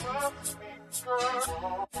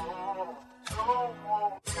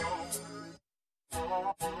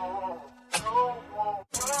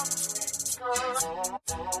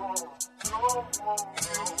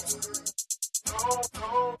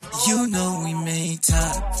you know we make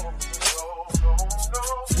time.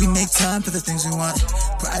 We make time for the things we want.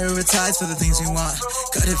 Prioritize for the things we want.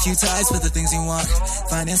 Cut a few ties for the things we want.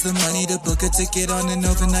 Finance the money to book a ticket on an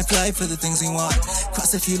overnight flight for the things we want.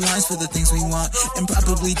 Cross a few lines for the things we want. And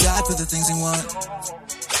probably die for the things we want.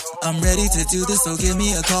 I'm ready to do this, so give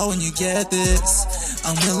me a call when you get this.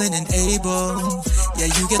 I'm willing and able. Yeah,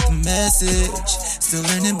 you get the message. Still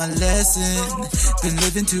learning my lesson. Been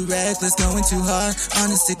living too reckless, going too hard.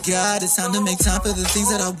 Honest to God, it's time to make time for the things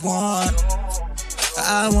that I want.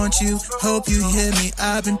 I want you, hope you hear me.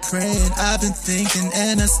 I've been praying, I've been thinking,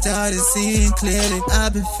 and I started seeing clearly.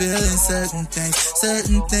 I've been feeling certain things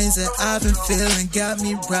that I've been feeling. Got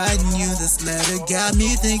me writing you this letter, got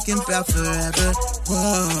me thinking about forever.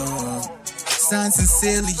 Whoa, sign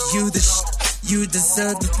sincerely, you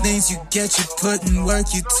deserve the things you get. You put in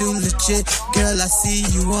work, you too legit. Girl, I see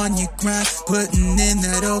you on your grind, putting in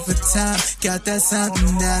that overtime. Got that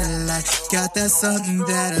something that I like, got that something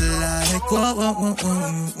that I like. Whoa, whoa, whoa,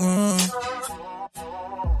 whoa, whoa.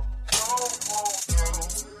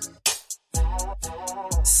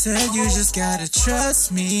 Said you just gotta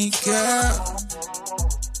trust me, girl.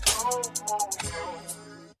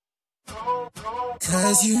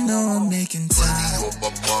 Cause you know I'm making time. Money on my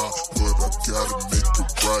mind, but I gotta make it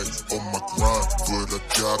right. On my grind, but I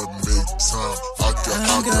gotta make time. I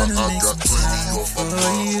got plenty on my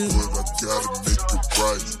mind, but I gotta make it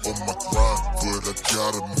right. On my grind, but I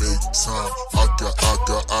gotta make time. I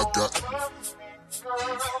got.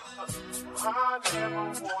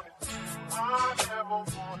 I never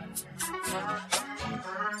wanted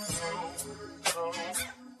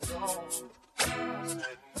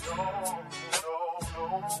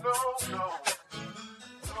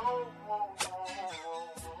no.